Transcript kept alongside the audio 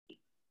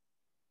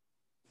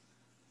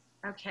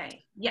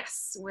Okay,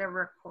 yes, we're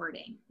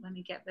recording. Let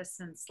me get this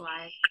in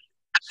slide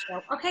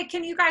show. Okay,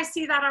 can you guys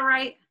see that all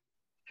right?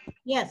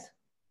 Yes.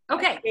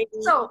 Okay,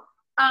 so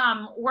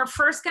we're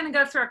first going to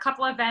go through a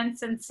couple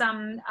events and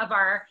some of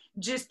our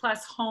Juice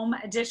Plus Home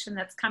Edition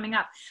that's coming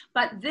up.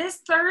 But this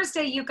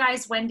Thursday, you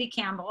guys, Wendy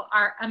Campbell,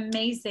 our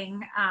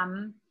amazing,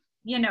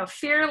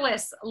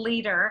 fearless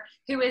leader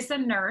who is a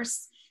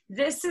nurse.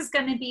 This is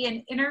going to be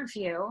an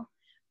interview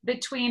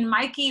between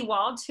Mike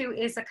Ewald, who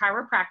is a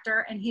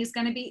chiropractor, and he's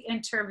going to be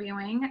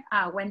interviewing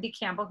Wendy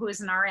Campbell, who is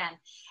an RN.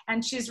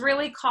 And she's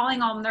really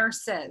calling all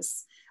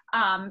nurses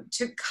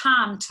to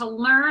come to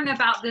learn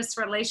about this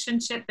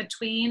relationship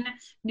between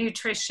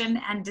nutrition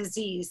and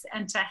disease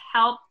and to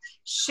help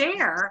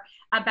share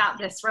about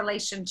this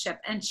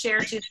relationship and share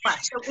Juice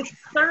Plus. So it's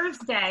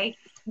Thursday.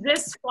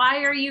 This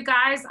flyer, you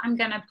guys, I'm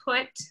going to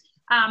put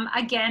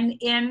again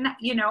in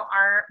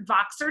our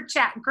Voxer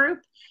chat group,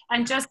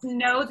 and just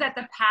know that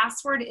the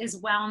password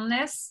is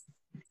wellness,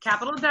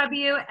 capital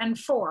W and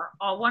 4,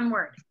 all one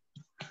word.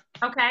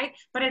 Okay,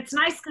 but it's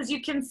nice because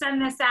you can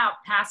send this out,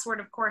 password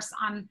of course,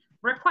 on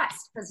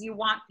request, because you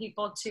want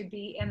people to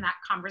be in that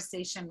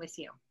conversation with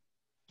you.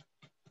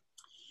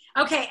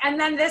 Okay, and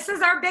then this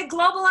is our big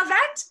global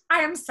event. I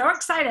am so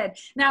excited.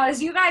 Now,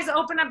 as you guys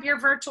open up your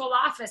virtual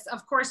office,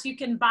 of course, you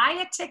can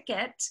buy a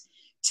ticket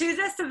to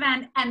this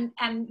event,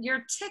 and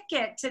your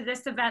ticket to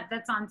this event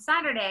that's on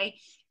Saturday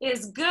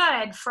is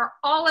good for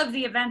all of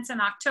the events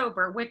in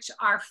October, which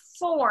are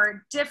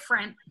 4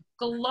 different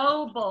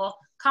global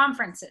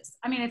conferences.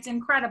 I mean, it's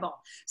incredible.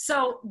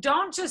 So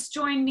don't just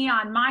join me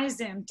on my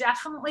Zoom.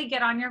 Definitely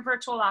get on your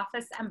virtual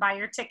office and buy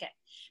your ticket,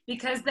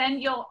 because then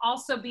you'll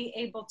also be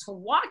able to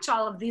watch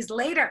all of these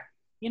later,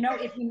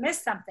 if you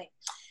miss something.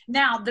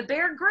 Now, the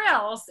Bear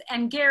Grylls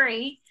and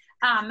Gary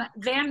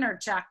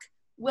Vaynerchuk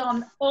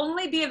will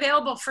only be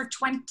available for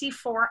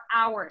 24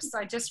 hours. So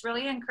I just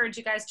really encourage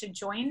you guys to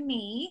join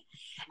me.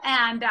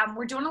 And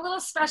we're doing a little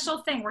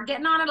special thing. We're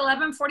getting on at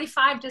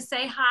 11:45 to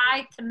say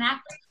hi,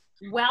 connect,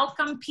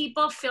 welcome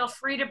people. Feel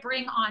free to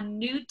bring on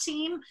new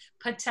team,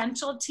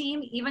 potential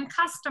team, even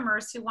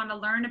customers who want to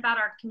learn about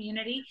our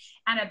community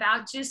and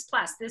about Juice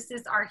Plus. This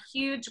is our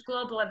huge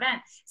global event.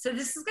 So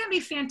this is going to be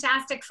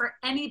fantastic for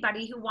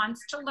anybody who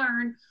wants to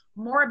learn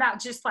more about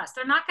Juice Plus.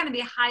 They're not going to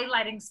be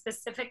highlighting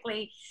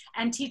specifically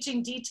and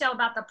teaching detail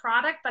about the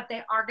product, but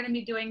they are going to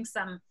be doing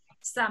some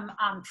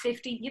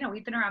 50,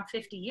 we've been around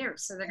 50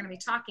 years. So they're going to be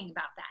talking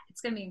about that.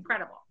 It's going to be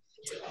incredible.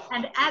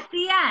 And at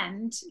the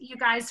end, you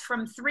guys,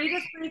 from 3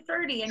 to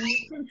 3:30, and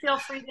you can feel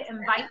free to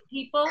invite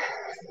people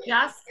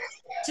just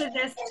to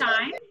this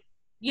time,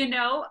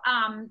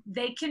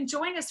 they can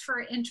join us for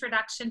an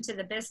introduction to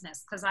the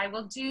business, because I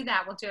will do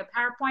that. We'll do a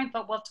PowerPoint,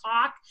 but we'll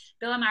talk.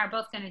 Bill and I are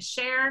both going to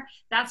share.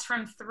 That's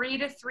from 3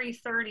 to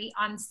 3:30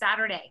 on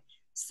Saturday.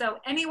 So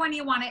anyone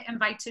you want to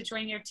invite to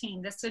join your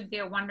team, this would be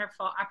a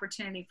wonderful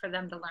opportunity for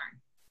them to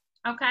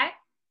learn. Okay?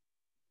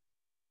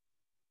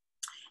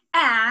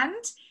 And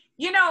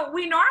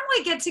we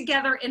normally get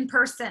together in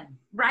person,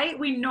 right?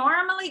 We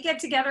normally get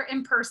together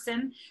in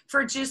person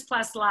for Juice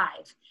Plus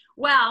Live.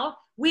 Well,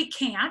 we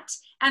can't,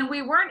 and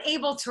we weren't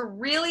able to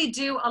really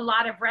do a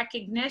lot of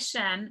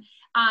recognition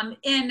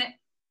in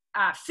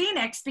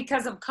Phoenix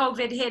because of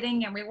COVID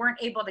hitting, and we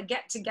weren't able to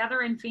get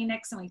together in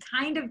Phoenix, and we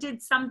kind of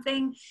did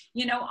something,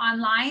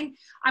 online.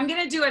 I'm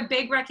going to do a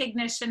big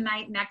recognition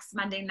night next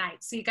Monday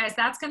night. So you guys,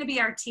 that's going to be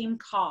our team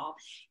call.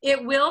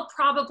 It will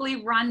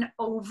probably run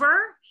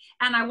over,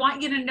 and I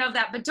want you to know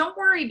that, but don't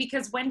worry,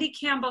 because Wendy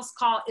Campbell's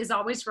call is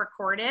always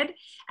recorded.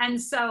 And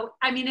so,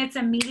 it's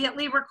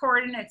immediately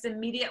recorded and it's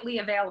immediately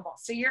available.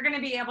 So you're going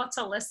to be able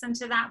to listen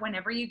to that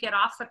whenever you get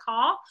off the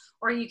call,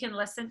 or you can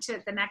listen to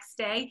it the next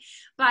day.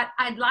 But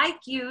I'd like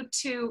you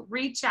to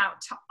reach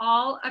out to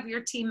all of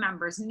your team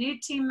members, new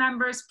team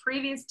members,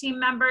 previous team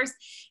members,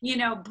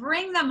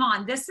 bring them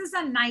on. This is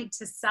a night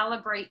to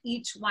celebrate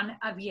each one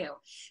of you.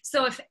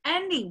 So if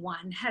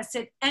anyone has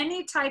hit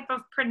any type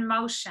of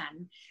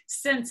promotion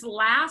since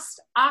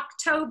last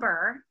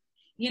October,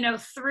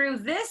 through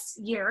this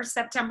year,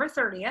 September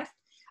 30th,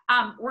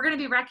 we're going to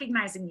be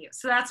recognizing you.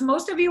 So that's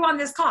most of you on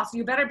this call. So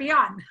you better be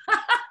on.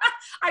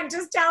 I'm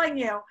just telling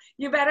you,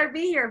 you better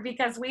be here,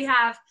 because we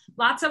have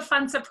lots of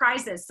fun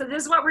surprises. So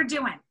this is what we're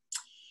doing.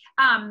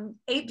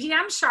 8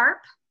 p.m. sharp.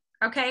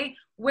 Okay.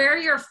 Wear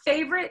your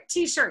favorite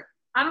t-shirt.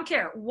 I don't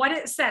care what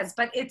it says,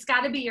 but it's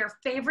got to be your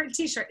favorite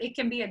t-shirt. It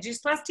can be a Juice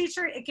Plus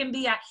t-shirt. It can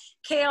be a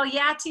Kale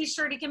Yeah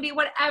t-shirt. It can be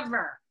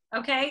whatever.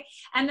 Okay.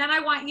 And then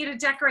I want you to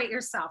decorate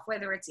yourself,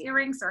 whether it's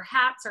earrings or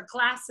hats or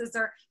glasses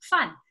or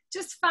fun,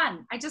 just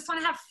fun. I just want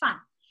to have fun.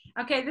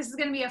 Okay. This is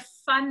going to be a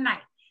fun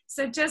night.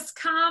 So just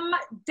come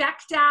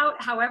decked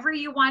out however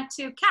you want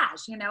to,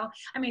 cash,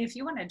 if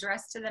you want to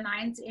dress to the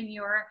nines in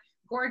your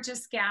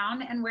gorgeous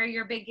gown and wear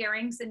your big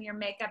earrings and your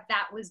makeup,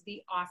 that would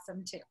be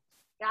awesome too.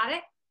 Got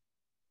it?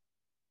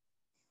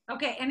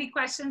 Okay. Any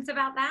questions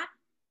about that?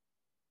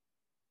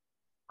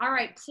 All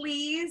right.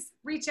 Please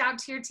reach out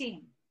to your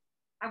team.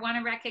 I want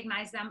to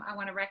recognize them. I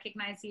want to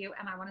recognize you,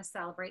 and I want to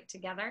celebrate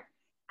together.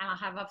 And I'll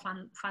have a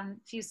fun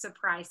few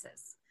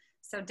surprises.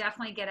 So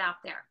definitely get out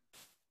there.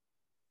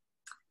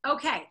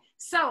 Okay,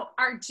 so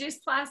our Juice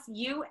Plus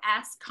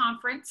US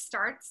conference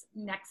starts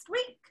next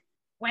week,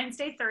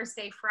 Wednesday,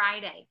 Thursday,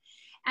 Friday.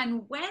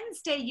 And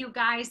Wednesday, you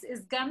guys,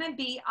 is gonna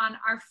be on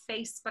our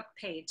Facebook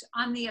page.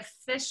 On the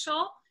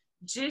official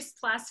Juice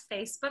Plus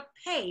Facebook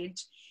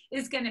page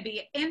is gonna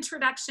be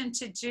Introduction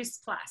to Juice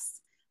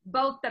Plus,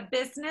 both the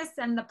business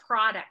and the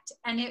product.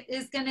 And it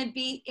is gonna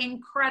be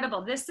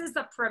incredible. This is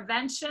a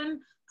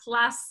prevention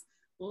plus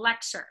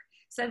lecture.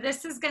 So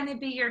this is going to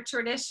be your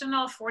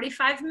traditional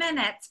 45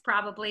 minutes,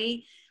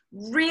 probably,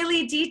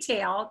 really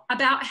detailed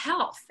about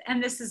health.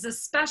 And this is a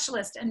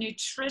specialist, a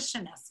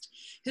nutritionist,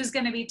 who's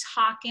going to be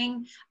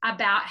talking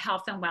about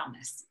health and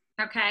wellness.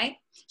 Okay.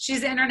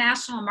 She's an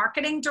international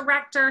marketing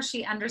director.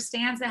 She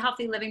understands the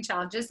healthy living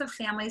challenges that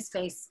families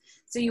face.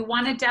 So you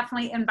want to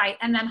definitely invite.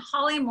 And then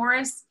Holly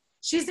Morris,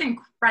 she's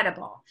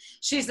incredible.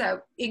 She's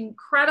an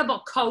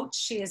incredible coach.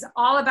 She is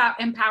all about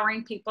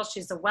empowering people.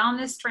 She's a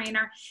wellness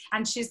trainer,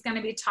 and she's going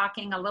to be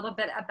talking a little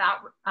bit about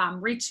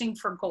reaching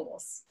for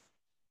goals.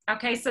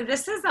 Okay, so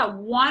this is a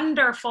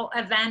wonderful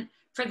event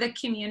for the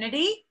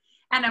community,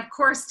 and of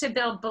course, to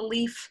build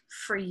belief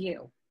for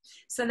you.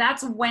 So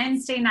that's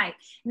Wednesday night.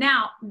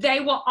 Now, they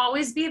will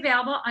always be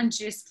available on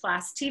Juice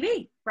Plus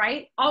TV,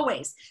 right?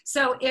 Always.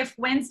 So if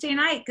Wednesday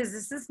night, because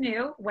this is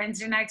new,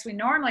 Wednesday nights, we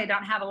normally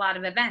don't have a lot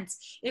of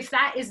events. If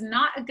that is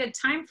not a good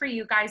time for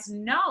you guys,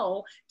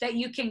 know that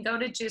you can go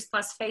to Juice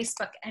Plus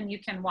Facebook and you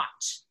can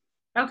watch.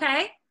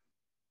 Okay?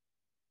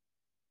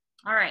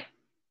 All right.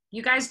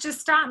 You guys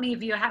just stop me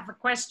if you have a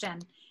question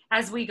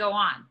as we go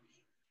on.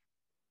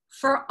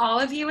 For all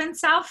of you in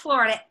South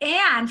Florida,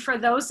 and for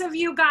those of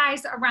you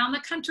guys around the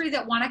country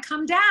that want to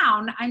come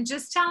down, I'm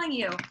just telling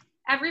you,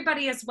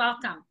 everybody is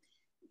welcome.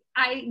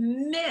 I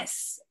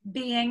miss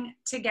being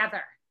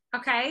together,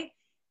 okay?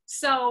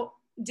 So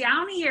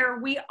down here,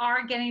 we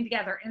are getting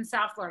together in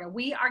South Florida.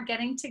 We are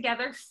getting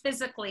together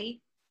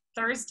physically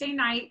Thursday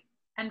night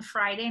and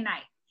Friday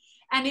night.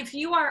 And if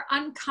you are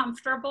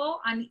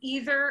uncomfortable on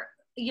either,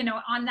 you know,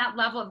 on that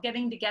level of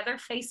getting together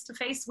face to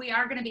face, we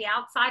are going to be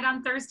outside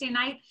on Thursday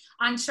night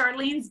on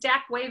Charlene's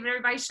deck. Wave at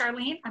everybody,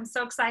 Charlene. I'm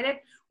so excited.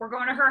 We're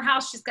going to her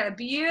house. She's got a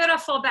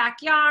beautiful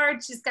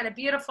backyard. She's got a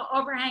beautiful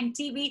overhang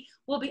TV.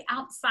 We'll be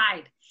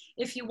outside.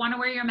 If you want to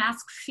wear your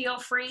mask, feel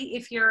free.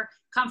 If you're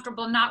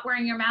comfortable not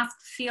wearing your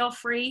mask, feel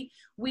free.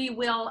 We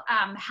will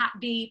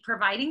be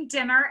providing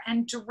dinner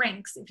and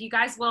drinks. If you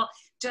guys will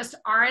just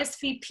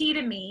RSVP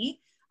to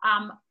me,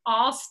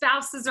 all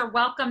spouses are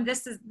welcome.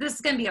 This is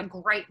going to be a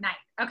great night.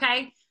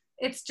 Okay.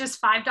 It's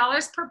just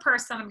 $5 per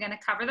person. I'm going to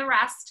cover the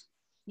rest.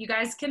 You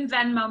guys can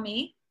Venmo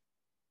me.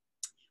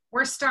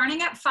 We're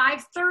starting at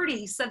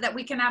 5:30 so that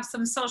we can have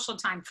some social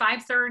time.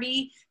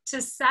 5:30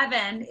 to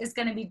 7 is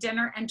going to be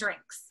dinner and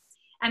drinks.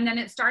 And then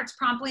it starts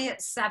promptly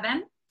at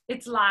 7.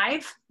 It's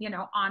live, you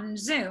know, on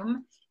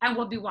Zoom, and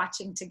we'll be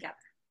watching together.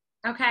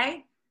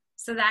 Okay.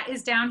 So that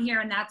is down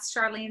here, and that's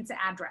Charlene's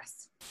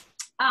address.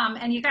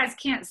 And you guys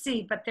can't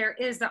see, but there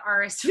is the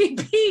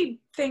RSVP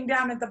thing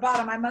down at the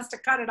bottom. I must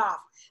have cut it off,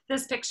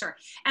 this picture.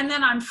 And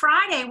then on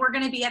Friday, we're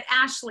going to be at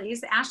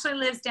Ashley's. Ashley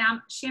lives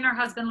down, she and her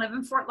husband live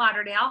in Fort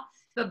Lauderdale.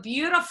 The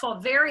beautiful,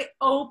 very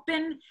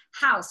open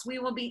house. We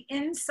will be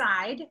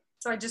inside.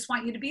 So I just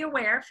want you to be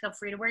aware. Feel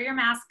free to wear your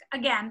mask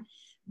again,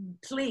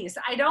 please.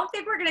 I don't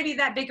think we're going to be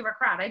that big of a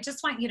crowd. I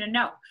just want you to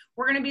know.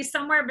 We're going to be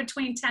somewhere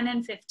between 10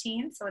 and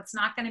 15. So it's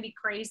not going to be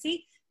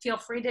crazy. Feel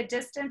free to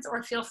distance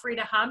or feel free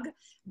to hug,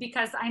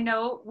 because I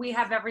know we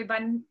have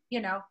everyone,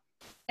 you know,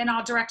 in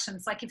all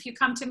directions. Like if you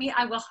come to me,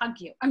 I will hug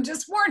you. I'm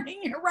just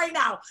warning you right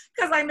now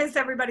because I miss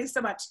everybody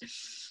so much.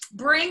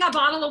 Bring a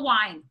bottle of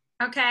wine,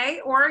 okay,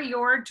 or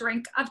your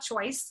drink of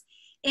choice.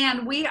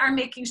 And we are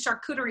making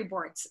charcuterie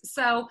boards.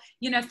 So,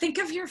 you know, think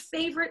of your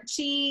favorite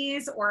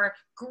cheese or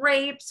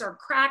grapes or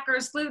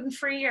crackers,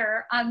 gluten-free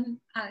or,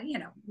 you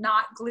know,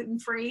 not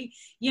gluten-free,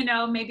 you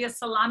know, maybe a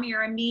salami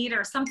or a meat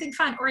or something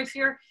fun. Or if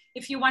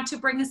you want to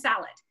bring a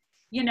salad,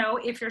 you know,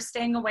 if you're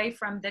staying away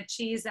from the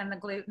cheese and the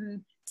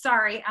gluten,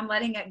 sorry, I'm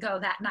letting it go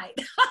that night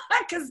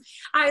because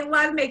I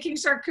love making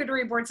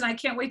charcuterie boards, and I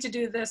can't wait to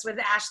do this with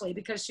Ashley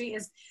because she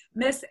is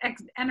Miss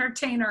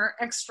Entertainer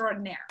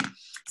Extraordinaire.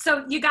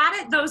 So you got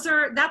it.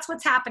 That's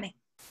what's happening.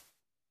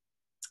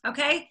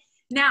 Okay.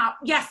 Now,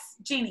 yes,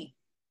 Jeannie.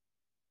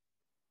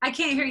 I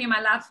can't hear you, my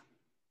love.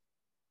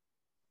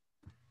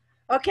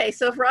 Okay.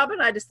 So if Rob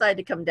and I decide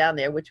to come down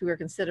there, which we were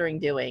considering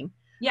doing.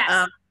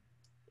 Yes.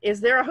 Is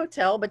there a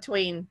hotel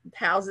between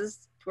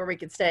houses where we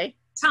could stay?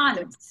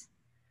 Tons.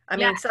 I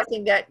mean,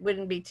 something that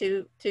wouldn't be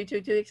too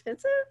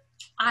expensive?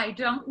 I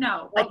don't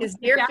know. Like is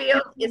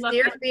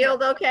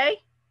Deerfield okay?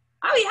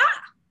 Oh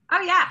yeah.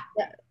 Oh yeah.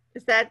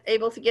 Is that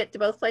able to get to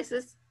both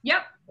places?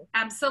 Yep.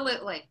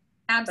 Absolutely.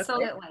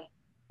 Absolutely. Okay.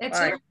 It's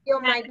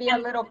Deerfield might be a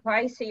little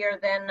pricier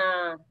than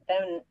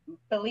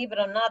believe it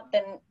or not,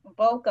 than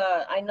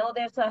Boca. I know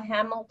there's a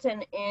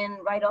Hamilton Inn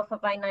right off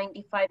of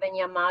I-95 in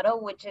Yamato,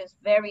 which is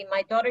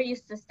my daughter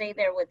used to stay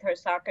there with her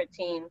soccer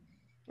team.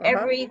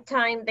 Every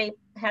time they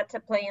had to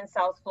play in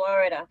South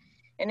Florida,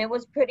 and it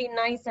was pretty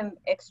nice and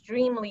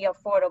extremely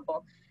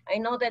affordable. I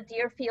know that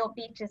Deerfield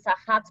Beach is a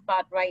hot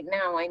spot right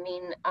now. I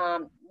mean,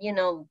 you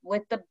know,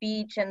 with the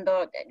beach and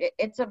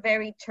it's a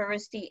very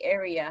touristy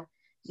area.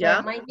 So Yeah.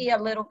 it might be a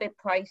little bit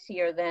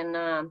pricier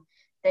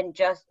than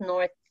just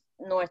North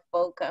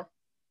Boca.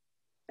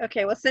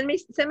 Okay. Well, send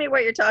me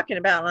what you're talking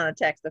about on a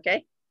text.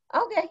 Okay.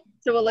 Okay.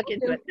 So we'll look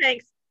into it.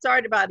 Thanks.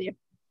 Sorry to bother you.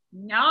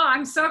 No,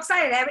 I'm so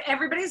excited.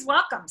 Everybody's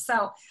welcome.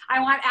 So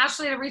I want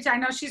Ashley to reach out. I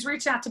know she's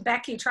reaching out to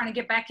Becky, trying to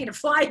get Becky to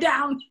fly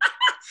down.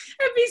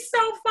 It'd be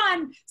so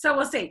fun. So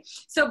we'll see.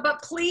 So,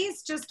 but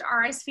please just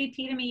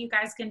RSVP to me. You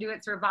guys can do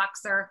it through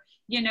Voxer,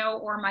 you know,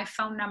 or my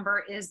phone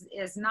number is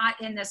not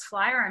in this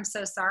flyer. I'm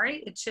so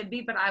sorry. It should be,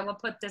 but I will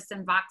put this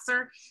in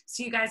Voxer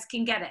so you guys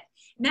can get it.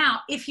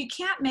 Now, if you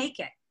can't make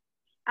it,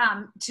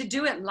 to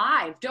do it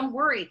live, don't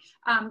worry.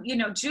 You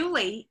know,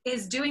 Julie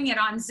is doing it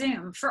on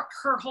Zoom for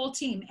her whole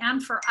team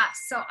and for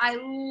us. So I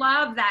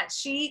love that.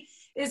 She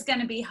is going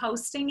to be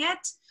hosting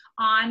it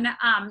on,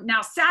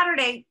 now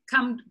Saturday,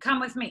 come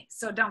with me.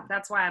 So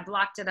that's why I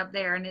blocked it up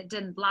there and it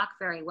didn't block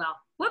very well.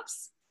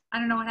 Whoops. I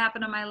don't know what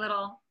happened to my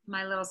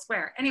little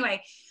square.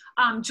 Anyway,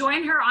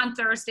 join her on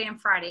Thursday and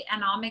Friday,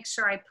 and I'll make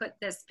sure I put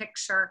this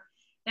picture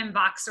in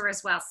Voxer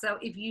as well. So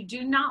if you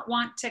do not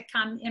want to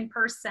come in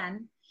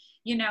person,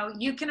 you know,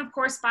 you can of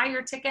course buy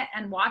your ticket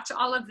and watch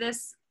all of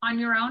this on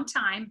your own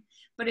time.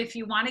 But if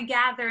you want to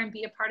gather and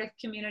be a part of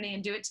community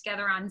and do it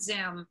together on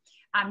Zoom,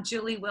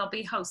 Julie will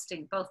be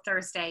hosting both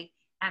Thursday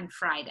and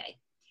Friday.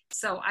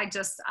 So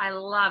I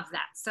love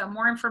that. So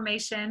more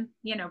information,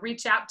 you know,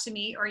 reach out to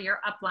me or your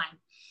upline.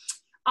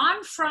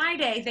 On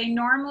Friday, they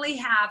normally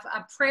have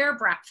a prayer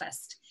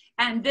breakfast,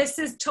 and this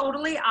is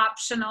totally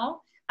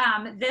optional.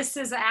 This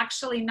is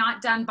actually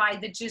not done by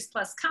the Juice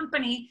Plus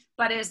company,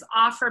 but is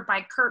offered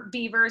by Kurt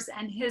Beavers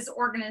and his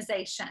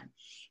organization.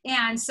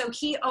 And so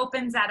he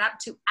opens that up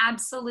to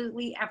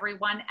absolutely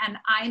everyone. And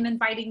I'm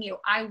inviting you.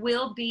 I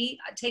will be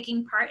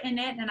taking part in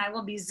it, and I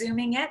will be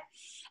Zooming it.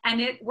 And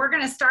we're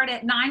going to start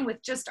at 9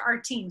 with just our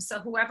team. So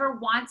whoever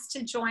wants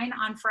to join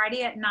on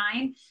Friday at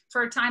 9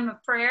 for a time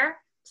of prayer,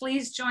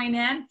 please join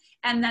in.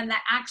 And then the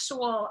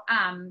actual,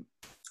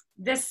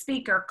 this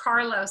speaker,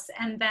 Carlos,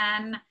 and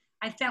then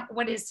I think,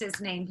 what is his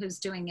name, who's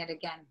doing it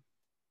again?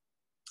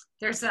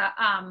 There's a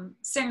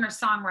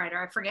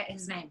singer-songwriter, I forget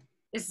his name.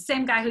 It's the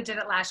same guy who did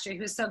it last year,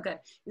 who's so good.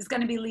 He's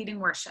gonna be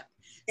leading worship.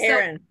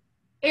 Aaron. So,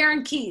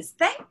 Aaron Keys,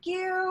 thank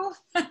you.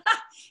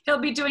 He'll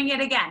be doing it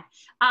again.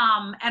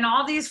 And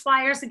all these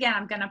flyers, again,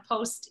 I'm gonna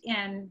post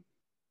in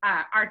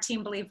our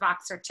Team Believe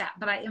Voxer chat,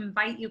 but I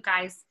invite you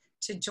guys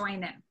to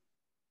join in.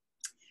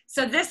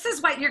 So this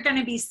is what you're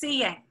gonna be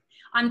seeing.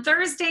 On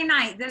Thursday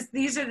night,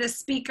 these are the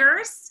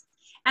speakers.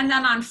 And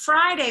then on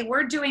Friday,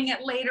 we're doing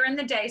it later in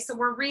the day. So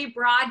we're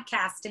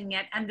rebroadcasting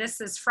it, and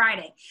this is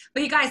Friday.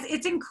 But you guys,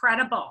 it's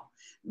incredible.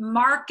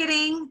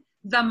 Marketing,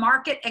 the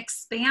market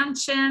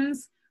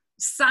expansions,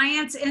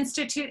 Science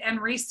Institute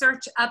and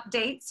research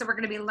updates. So we're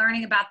going to be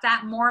learning about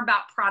that, more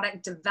about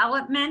product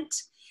development.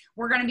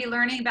 We're going to be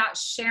learning about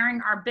sharing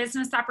our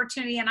business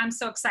opportunity. And I'm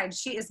so excited.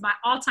 She is my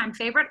all-time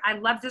favorite. I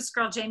love this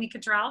girl, Jamie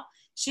Cottrell.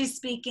 She's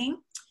speaking.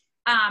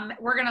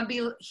 We're going to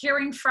be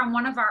hearing from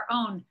one of our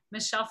own.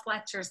 Michelle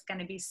Fletcher is going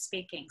to be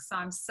speaking. So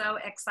I'm so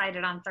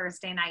excited on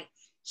Thursday night,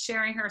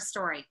 sharing her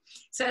story.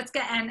 So it's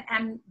good,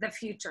 and the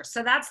future.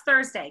 So that's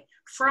Thursday.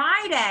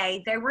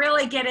 Friday, they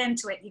really get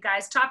into it. You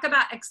guys talk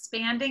about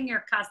expanding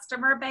your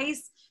customer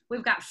base.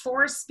 We've got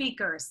 4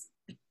 speakers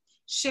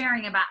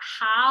sharing about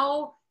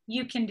how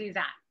you can do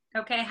that.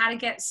 Okay, how to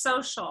get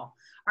social,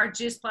 our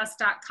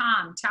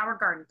juiceplus.com, Tower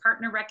Garden,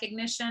 partner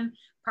recognition,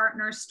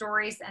 partner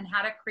stories, and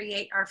how to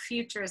create our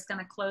future is going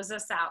to close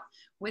us out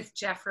with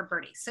Jeff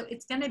Roberti. So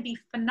it's going to be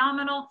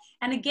phenomenal.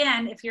 And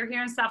again, if you're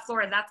here in South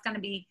Florida, that's going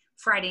to be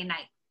Friday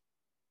night.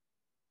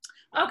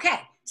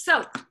 Okay,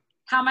 so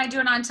how am I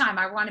doing on time?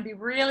 I want to be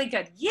really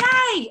good.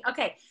 Yay!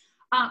 Okay,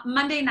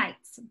 Monday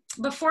nights.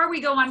 Before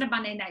we go on to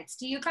Monday nights,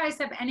 do you guys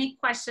have any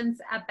questions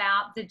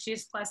about the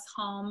Juice Plus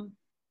Home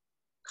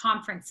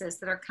conferences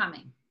that are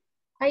coming?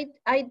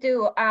 I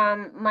do.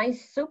 My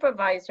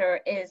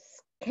supervisor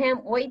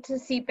can't wait to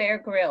see Bear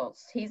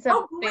Grylls. He's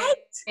a big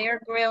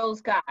Bear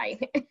Grylls guy.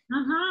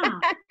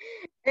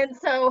 And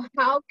so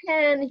how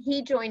can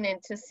he join in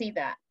to see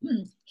that?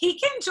 He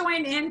can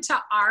join into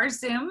our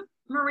Zoom,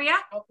 Maria.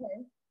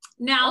 Okay.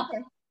 Now,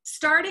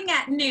 starting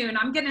at noon,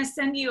 I'm going to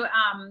send you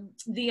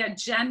the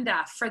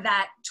agenda for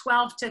that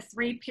 12 to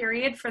 3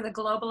 period for the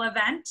global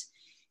event.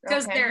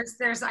 Because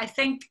there's I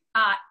think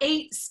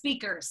 8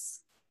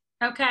 speakers.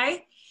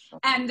 Okay.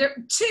 And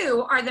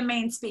 2 are the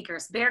main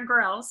speakers, Bear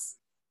Grylls,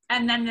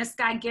 and then this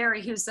guy,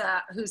 Gary, who's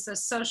a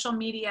social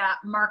media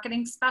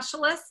marketing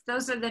specialist.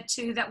 Those are the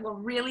 2 that will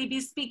really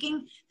be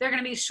speaking. They're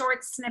going to be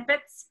short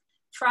snippets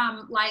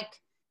from, like,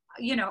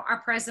 you know,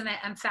 our president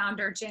and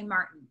founder, Jane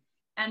Martin.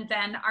 And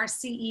then our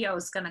CEO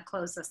is going to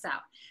close us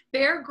out.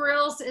 Bear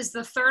Grylls is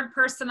the 3rd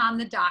person on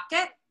the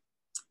docket.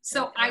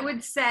 So I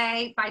would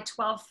say by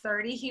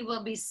 12:30, he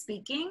will be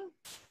speaking.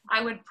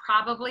 I would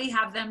probably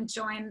have them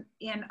join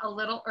in a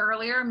little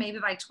earlier, maybe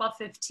by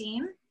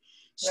 12:15.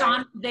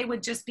 Sean, they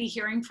would just be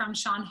hearing from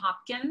Sean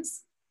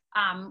Hopkins.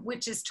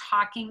 which is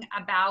talking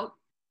about,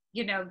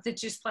 you know, the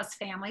Juice Plus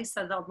family.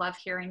 So they'll love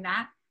hearing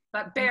that.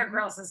 But Bear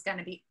Grylls is going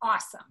to be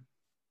awesome.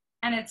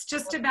 And it's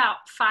just about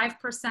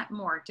 5%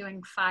 more,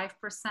 doing 5%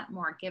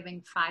 more,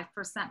 giving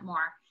 5%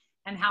 more,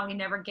 and how he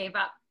never gave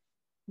up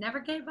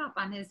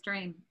on his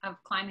dream of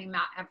climbing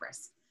Mount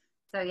Everest.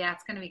 So yeah,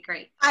 it's going to be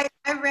great. I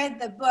read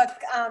the book.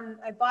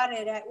 I bought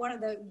it at one of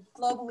the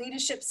Global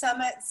Leadership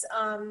Summits.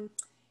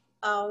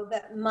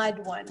 That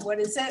mud one. What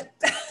is it?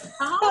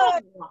 Oh.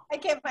 I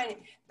can't find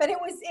it. But it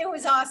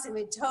was awesome.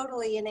 It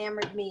totally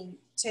enamored me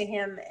to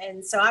him.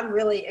 And so I'm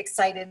really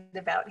excited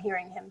about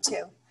hearing him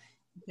too.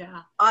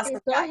 Yeah. Awesome.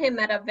 I saw him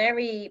at a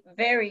very,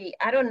 very,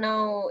 I don't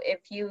know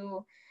if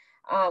you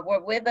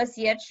were with us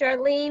yet,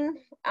 Charlene.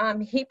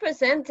 He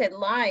presented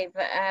live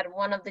at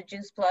one of the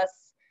Juice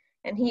Plus,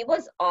 and he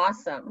was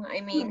awesome.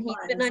 I mean,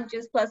 he's been on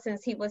Juice Plus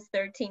since he was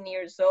 13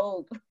 years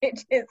old,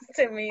 which is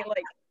to me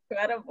like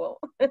incredible.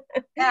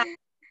 Yeah.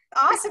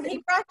 Awesome.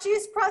 He brought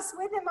Juice Plus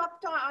with him up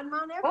on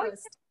Mount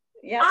Everest.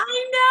 Yeah.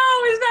 I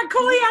know. Isn't that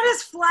cool? He had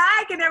his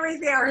flag and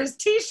everything, or his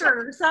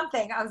t-shirt or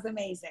something. That was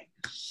amazing.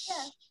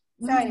 Yeah.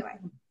 So anyway,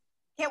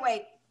 can't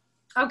wait.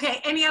 Okay.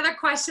 Any other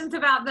questions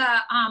about the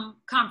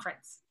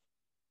conference?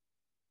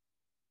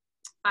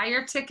 Buy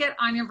your ticket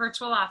on your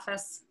virtual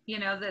office. You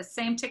know, the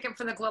same ticket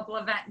for the global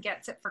event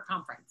gets it for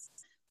conference,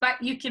 but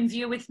you can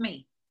view with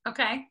me.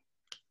 Okay.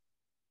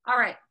 All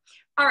right.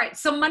 All right.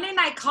 So Monday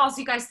night calls,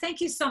 you guys,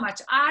 thank you so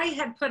much. I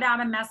had put out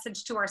a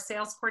message to our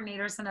sales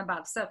coordinators and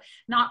above. So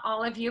not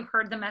all of you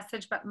heard the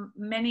message, but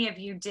many of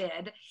you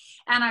did.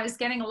 And I was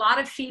getting a lot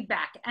of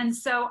feedback. And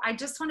so I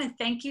just want to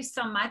thank you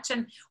so much.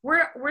 And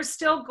we're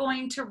still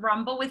going to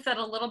rumble with it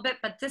a little bit,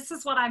 but this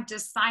is what I've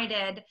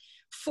decided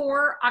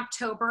for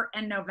October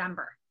and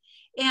November.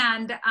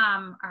 And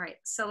all right,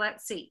 so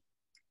let's see.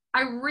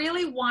 I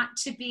really want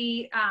to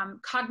be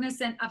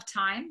cognizant of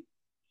time.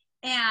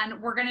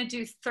 And we're going to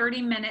do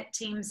 30-minute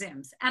team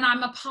Zooms. And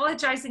I'm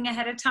apologizing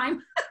ahead of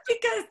time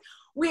because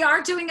we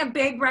are doing a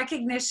big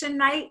recognition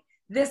night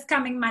this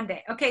coming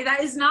Monday. Okay,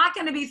 that is not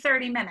going to be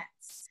 30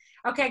 minutes.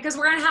 Okay, because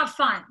we're going to have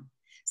fun.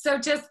 So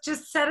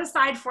just set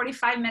aside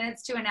 45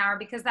 minutes to an hour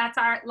because that's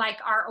our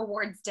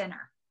awards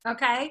dinner.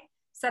 Okay,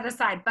 set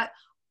aside. But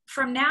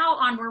from now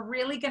on, we're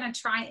really going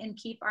to try and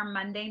keep our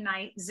Monday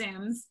night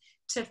Zooms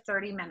to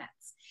 30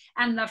 minutes.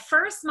 And the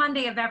first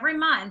Monday of every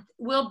month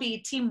will be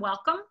team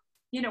welcome.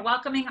 You know,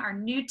 welcoming our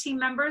new team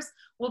members.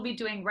 We'll be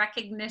doing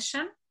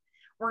recognition.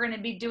 We're going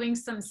to be doing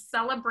some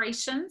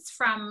celebrations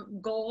from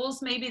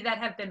goals maybe that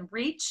have been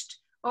reached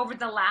over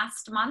the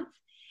last month.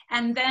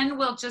 And then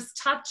we'll just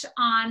touch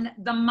on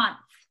the month.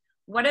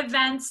 What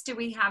events do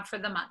we have for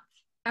the month?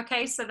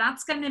 Okay, so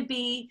that's going to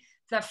be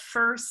the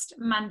first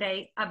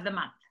Monday of the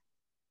month.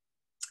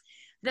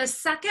 The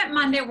second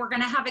Monday, we're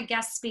going to have a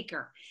guest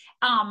speaker.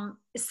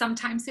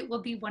 Sometimes it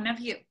will be one of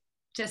you.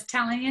 Just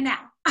telling you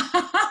now.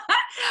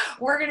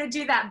 We're going to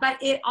do that. But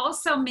it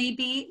also may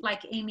be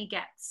like Amy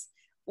Getz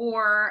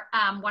or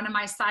one of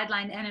my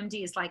sideline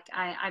NMDs. Like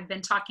I've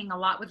been talking a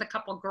lot with a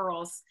couple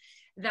girls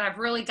that I've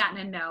really gotten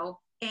to know.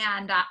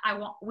 And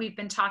we've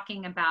been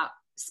talking about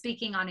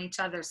speaking on each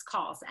other's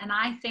calls. And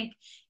I think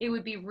it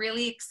would be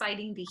really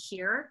exciting to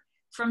hear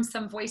from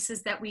some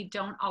voices that we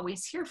don't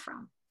always hear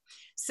from.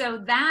 So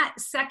that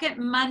second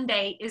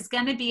Monday is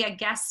going to be a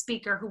guest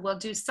speaker who will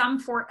do some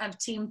form of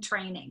team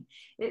training.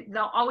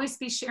 They'll always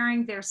be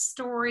sharing their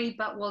story,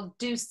 but we'll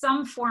do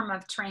some form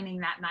of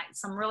training that night.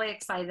 So I'm really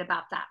excited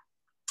about that.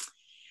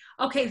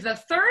 Okay, the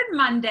third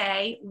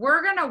Monday,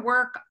 we're going to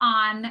work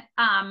on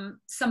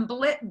some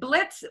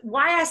blitz.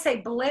 Why I say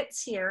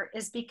blitz here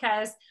is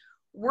because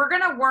we're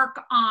going to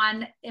work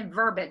on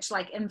verbiage,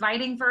 like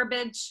inviting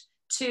verbiage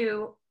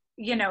to,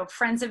 you know,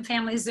 friends and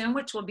family Zoom,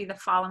 which will be the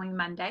following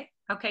Monday.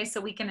 Okay, so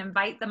we can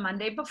invite the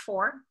Monday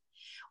before.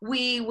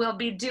 We will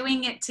be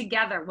doing it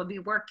together. We'll be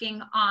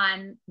working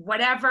on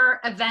whatever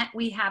event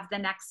we have the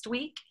next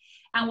week,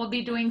 and we'll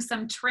be doing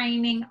some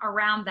training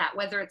around that,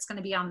 whether it's going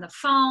to be on the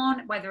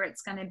phone, whether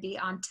it's going to be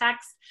on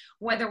text,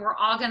 whether we're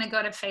all going to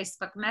go to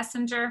Facebook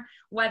Messenger,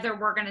 whether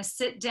we're going to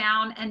sit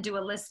down and do a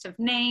list of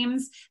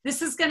names.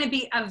 This is going to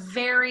be a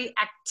very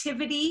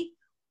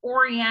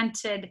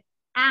activity-oriented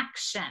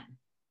action.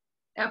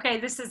 Okay,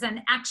 this is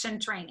an action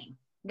training.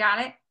 Got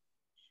it?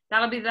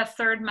 That'll be the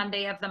third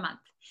Monday of the month.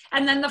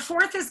 And then the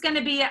fourth is going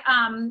to be,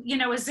 you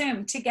know, a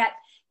Zoom to get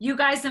you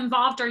guys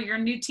involved or your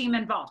new team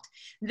involved.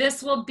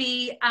 This will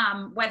be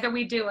whether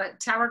we do a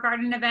Tower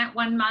Garden event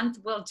one month,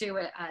 we'll do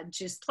a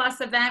Juice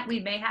Plus event. We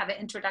may have an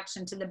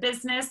introduction to the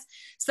business.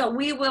 So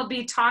we will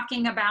be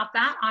talking about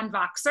that on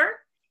Voxer,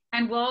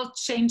 and we'll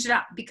change it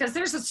up because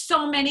there's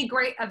so many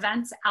great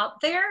events out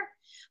there,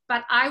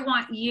 but I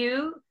want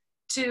you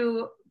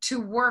to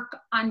work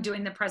on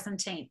doing the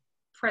presenting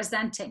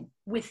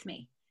with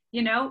me.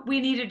 You know,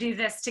 we need to do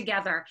this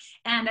together.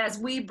 And as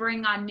we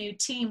bring on new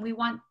team, we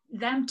want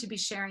them to be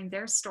sharing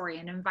their story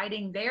and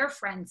inviting their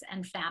friends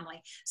and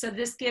family. So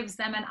this gives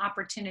them an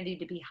opportunity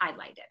to be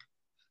highlighted.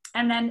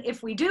 And then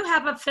if we do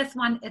have a fifth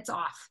one, it's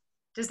off.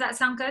 Does that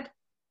sound good?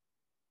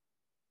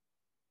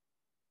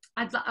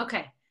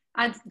 Okay.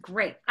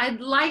 Great.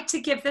 I'd like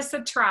to give this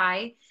a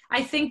try.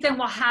 I think then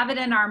we'll have it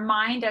in our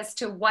mind as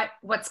to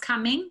what's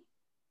coming.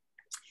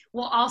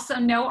 We'll also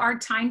know our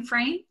time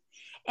frame,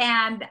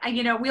 and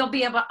you know, I'll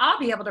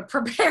be able to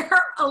prepare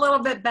a little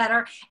bit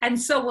better, and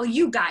so will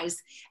you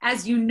guys,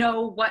 as you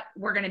know what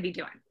we're going to be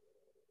doing.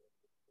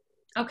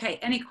 Okay,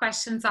 any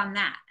questions on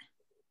that?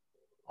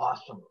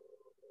 Awesome.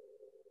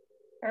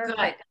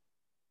 Good.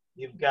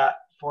 You've got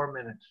 4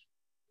 minutes.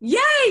 Yay!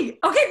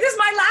 Okay, this is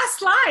my last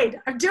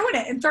slide. I'm doing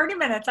it in 30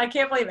 minutes. I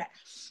can't believe it.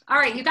 All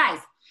right, you guys,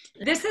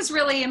 this is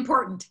really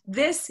important.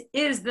 This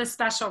is the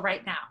special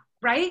right now,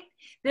 right?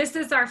 This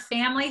is our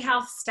family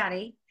health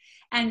study.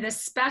 And the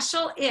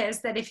special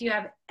is that if you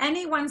have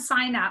anyone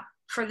sign up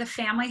for the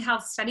family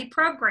health study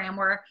program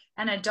where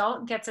an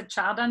adult gets a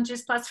child on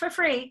Juice Plus for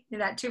free,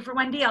 that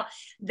 2-for-1 deal,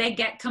 they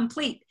get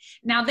complete.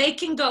 Now they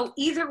can go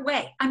either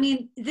way. I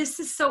mean, this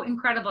is so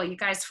incredible, you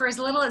guys. For as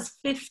little as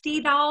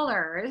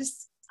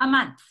 $50 a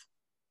month,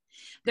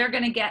 they're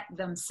going to get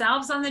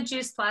themselves on the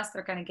Juice Plus,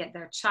 they're going to get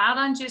their child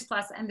on Juice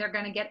Plus, and they're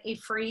going to get a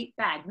free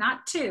bag.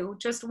 Not two,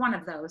 just one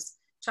of those,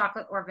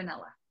 chocolate or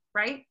vanilla,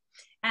 right?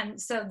 And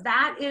so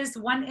that is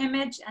one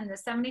image, and the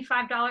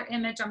 $75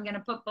 image, I'm going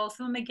to put both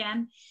of them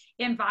again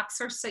in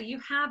Voxer so you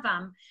have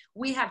them.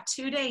 We have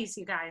 2 days,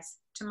 you guys.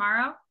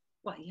 Tomorrow,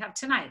 well, you have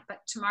tonight, but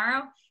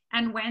tomorrow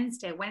and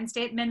Wednesday.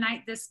 Wednesday at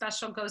midnight, this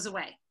special goes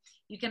away.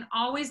 You can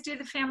always do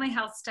the family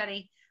health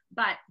study,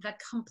 but the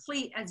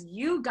complete, as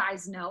you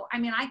guys know, I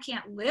mean, I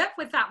can't live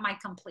without my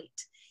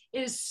complete,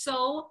 is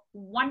so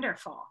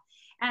wonderful.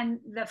 And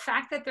the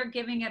fact that they're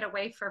giving it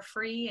away for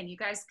free and you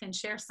guys can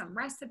share some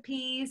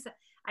recipes,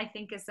 I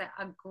think is a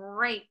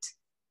great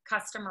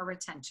customer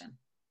retention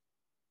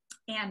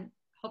and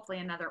hopefully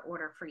another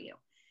order for you.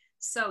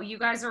 So you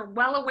guys are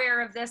well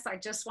aware of this. I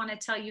just want to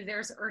tell you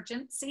there's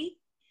urgency.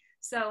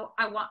 So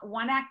I want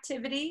one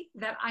activity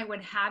that I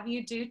would have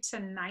you do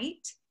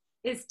tonight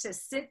is to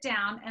sit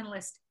down and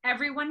list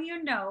everyone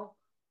you know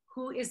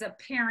who is a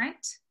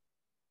parent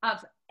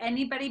of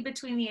anybody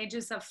between the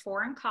ages of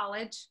 4 and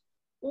college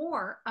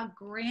or a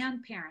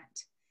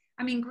grandparent.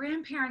 I mean,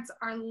 grandparents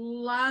are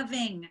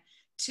loving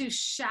to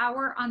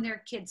shower on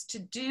their kids, to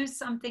do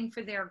something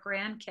for their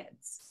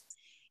grandkids.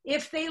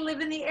 If they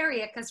live in the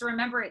area, because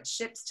remember, it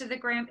ships to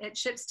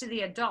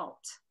the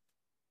adult,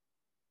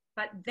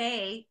 but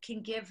they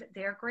can give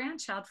their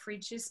grandchild free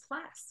Juice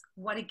Plus.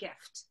 What a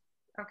gift,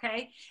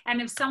 okay?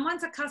 And if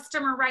someone's a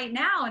customer right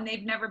now and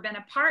they've never been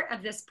a part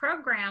of this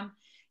program,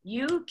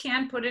 you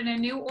can put in a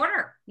new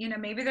order. You know,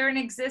 maybe they're an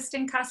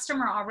existing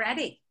customer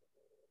already,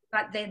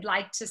 but they'd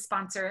like to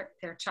sponsor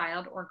their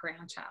child or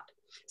grandchild.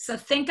 So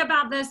think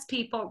about those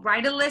people,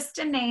 write a list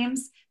of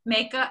names,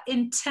 make an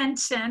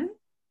intention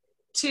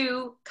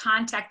to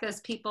contact those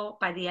people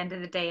by the end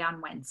of the day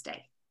on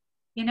Wednesday.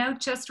 You know,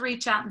 just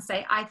reach out and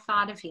say, I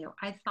thought of you.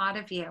 I thought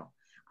of you.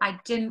 I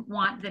didn't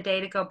want the day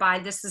to go by.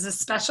 This is a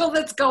special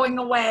that's going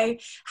away.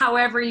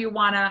 However you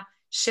want to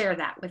share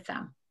that with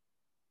them.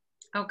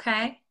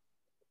 Okay?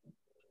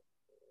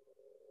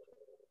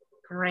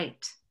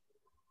 Great.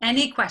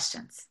 Any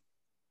questions?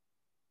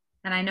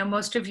 And I know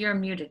most of you are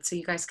muted, so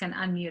you guys can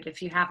unmute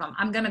if you have them.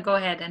 I'm going to go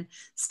ahead and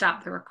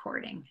stop the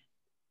recording.